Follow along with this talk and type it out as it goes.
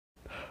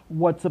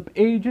What's up,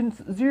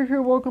 agents? Zer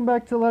here, welcome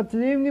back to the lab.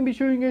 Today I'm going to be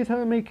showing you guys how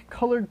to make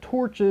colored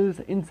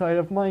torches inside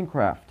of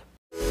Minecraft.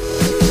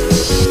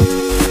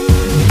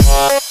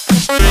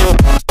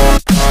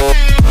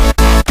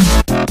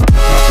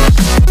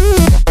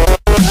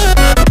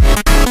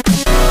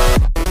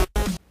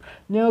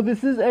 Now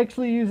this is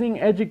actually using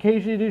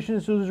Education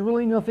Edition, so there's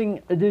really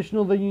nothing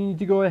additional that you need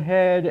to go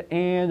ahead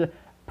and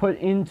put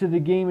into the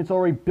game. It's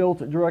already built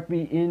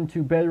directly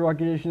into Bedrock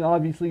Edition.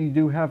 Obviously you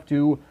do have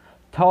to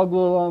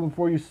toggle it on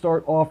before you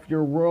start off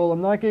your world.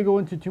 I'm not going to go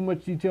into too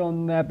much detail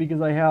on that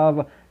because I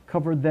have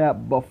covered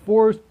that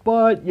before,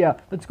 but yeah,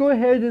 let's go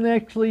ahead and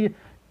actually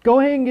go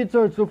ahead and get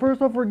started. So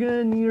first off, we're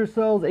going to need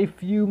ourselves a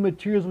few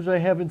materials which I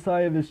have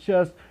inside of this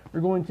chest. We're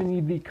going to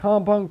need the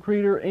compound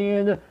creator,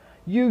 and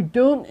you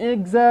don't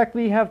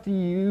exactly have to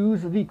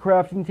use the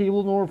crafting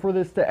table in order for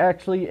this to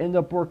actually end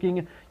up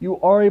working. You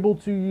are able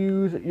to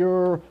use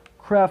your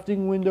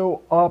crafting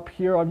window up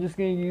here. I'm just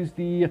going to use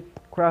the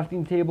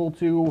crafting table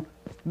to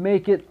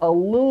make it a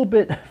little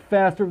bit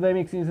faster. If that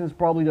makes any sense,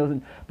 probably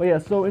doesn't. But yeah,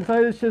 so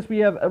inside this chest we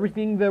have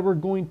everything that we're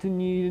going to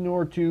need in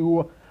order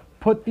to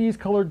put these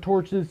colored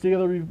torches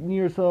together. We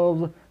need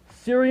ourselves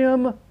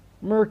cerium,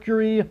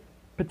 mercury,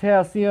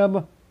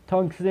 potassium,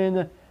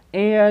 tungsten,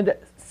 and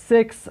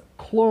 6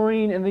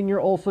 chlorine, and then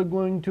you're also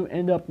going to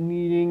end up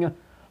needing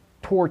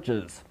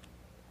torches.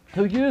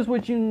 So here's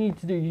what you need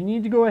to do. You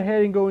need to go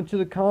ahead and go into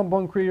the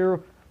compound creator,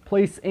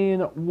 place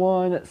in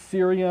 1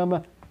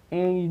 cerium,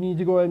 and you need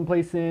to go ahead and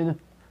place in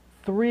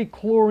 3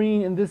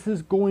 chlorine, and this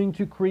is going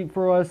to create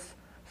for us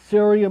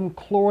cerium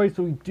chloride,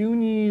 so we do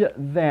need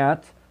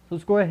that. So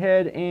let's go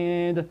ahead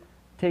and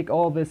take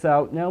all this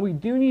out. Now we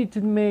do need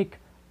to make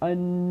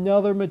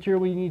another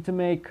material. We need to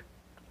make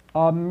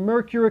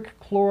mercuric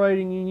chloride,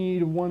 and you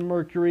need 1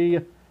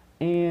 mercury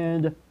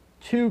and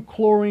 2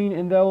 chlorine,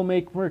 and that will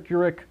make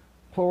mercuric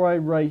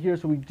chloride right here,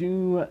 so we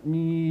do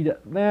need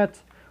that.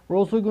 We're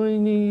also going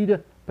to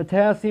need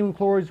potassium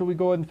chloride, so we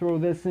go ahead and throw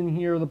this in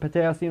here, the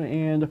potassium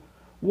and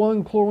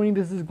 1 chlorine.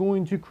 This is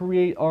going to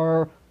create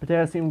our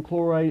potassium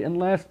chloride. And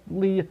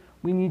lastly,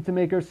 we need to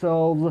make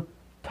ourselves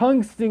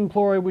tungsten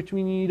chloride, which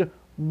we need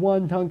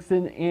 1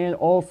 tungsten and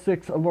all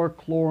 6 of our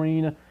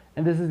chlorine,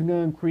 and this is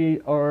going to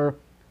create our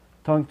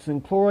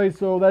tungsten chloride.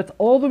 So that's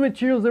all the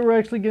materials that we're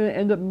actually going to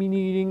end up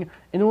needing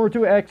in order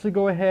to actually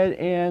go ahead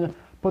and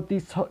put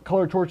these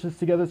color torches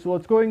together. So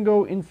let's go ahead and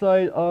go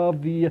inside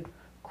of the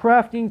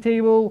crafting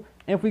table,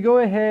 and if we go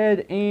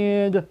ahead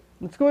and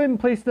let's go ahead and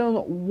place down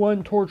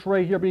 1 torch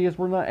right here, because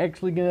we're not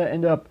actually going to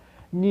end up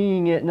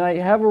needing it, and I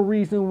have a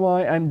reason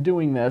why I'm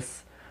doing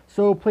this.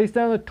 So place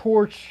down a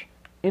torch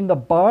in the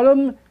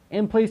bottom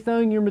and place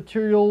down your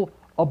material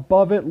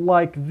above it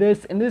like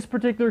this. In this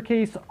particular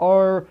case,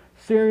 our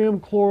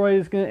cerium chloride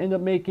is going to end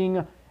up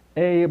making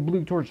a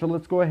blue torch. So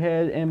let's go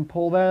ahead and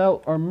pull that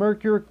out. Our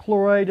mercury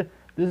chloride,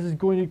 this is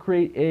going to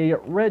create a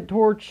red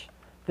torch.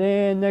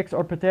 Then next,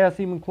 our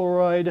potassium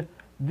chloride,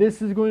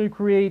 this is going to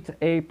create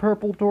a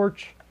purple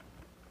torch.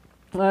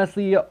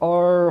 Lastly,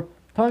 our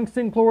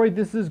tungsten chloride,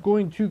 this is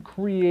going to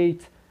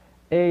create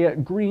a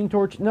green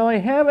torch. Now I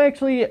have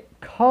actually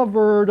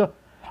covered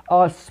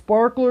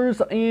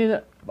sparklers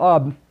in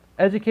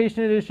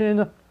Education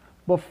Edition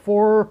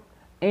before,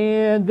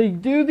 and they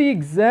do the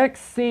exact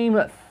same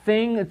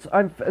thing.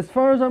 As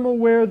far as I'm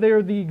aware,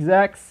 they're the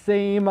exact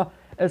same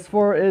as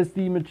far as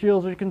the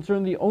materials are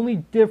concerned. The only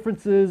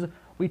difference is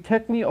we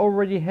technically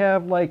already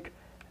have like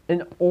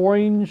an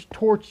orange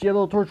torch,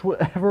 yellow torch,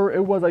 whatever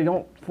it was. I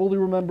don't fully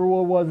remember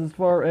what it was as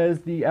far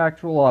as the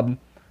actual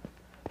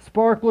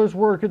sparklers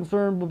were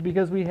concerned, but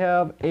because we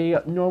have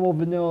a normal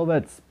vanilla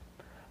that's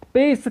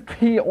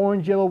basically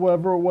orange, yellow,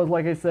 whatever it was,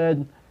 like I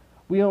said,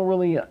 we don't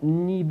really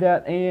need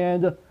that.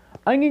 And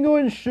I'm going to go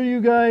ahead and show you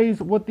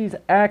guys what these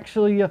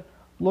actually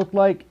look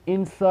like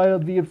inside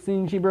of the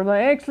obsidian chamber. And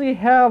I actually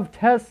have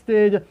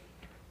tested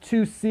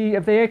to see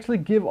if they actually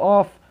give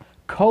off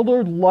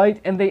colored light,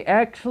 and they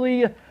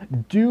actually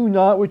do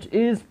not, which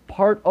is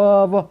part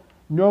of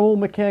normal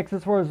mechanics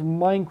as far as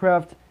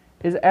Minecraft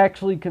is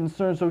actually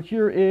concerned. So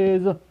here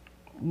is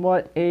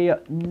what a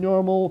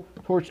normal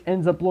torch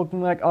ends up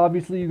looking like.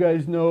 Obviously you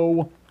guys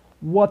know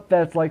what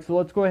that's like, so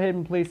let's go ahead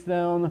and place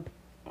down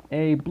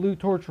a blue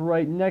torch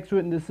right next to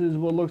it, and this is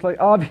what it looks like.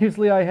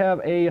 Obviously I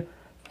have a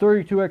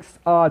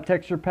 32x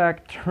texture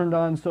pack turned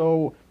on,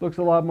 so it looks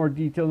a lot more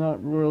detailed,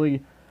 not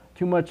really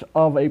too much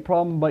of a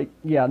problem. But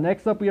yeah,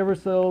 next up we have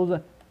ourselves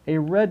a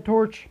red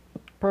torch,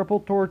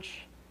 purple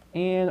torch,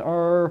 and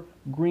our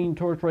green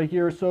torch right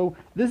here. So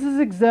this is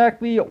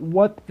exactly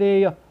what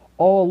they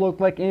all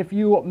look like, and if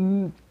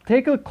you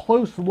take a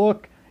close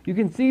look, you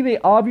can see they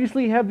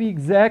obviously have the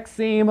exact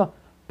same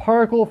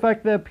particle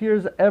effect that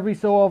appears every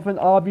so often,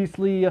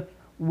 obviously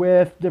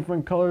with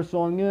different colors.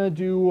 So I'm going to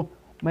do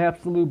my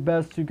absolute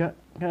best to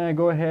kind of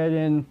go ahead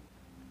and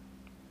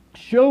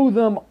show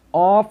them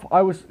off.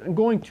 I was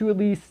going to at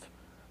least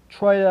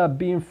try to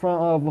be in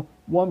front of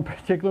one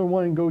particular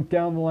one and go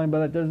down the line, but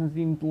that doesn't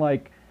seem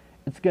like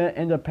it's going to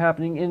end up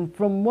happening. And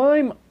from what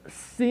I'm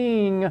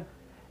seeing,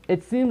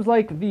 it seems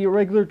like the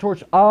regular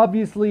torch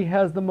obviously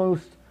has the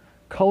most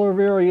color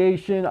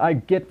variation. I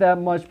get that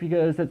much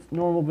because it's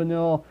normal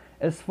vanilla.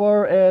 As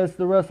far as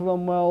the rest of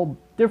them, well,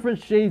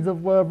 different shades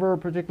of whatever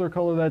particular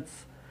color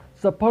that's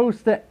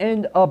supposed to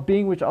end up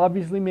being, which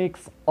obviously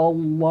makes a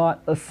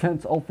lot of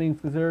sense, all things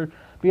considered.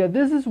 But yeah,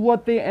 this is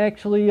what they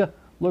actually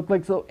look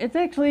like. So it's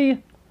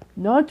actually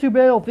not too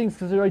bad, all things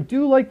considered. I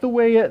do like the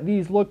way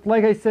these look.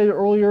 Like I said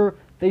earlier,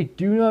 they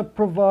do not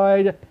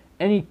provide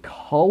any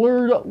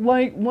colored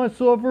light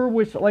whatsoever,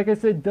 which, like I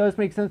said, does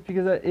make sense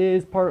because that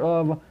is part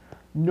of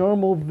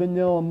normal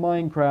vanilla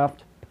Minecraft.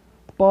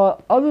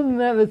 But other than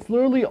that, that's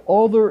literally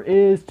all there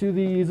is to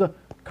these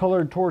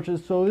colored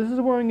torches. So this is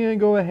where I'm going to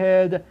go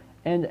ahead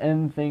and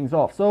end things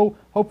off. So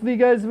hopefully you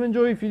guys have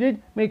enjoyed. If you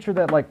did, make sure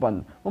that like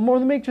button. One more,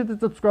 make sure to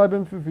subscribe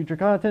button for future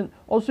content.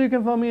 Also, you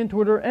can follow me on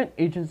Twitter at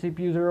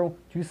AgentCPU0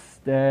 to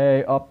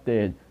stay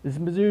updated. This is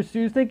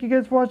Zer0's. Thank you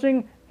guys for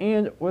watching,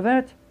 and with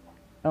that,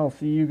 I'll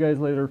see you guys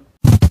later.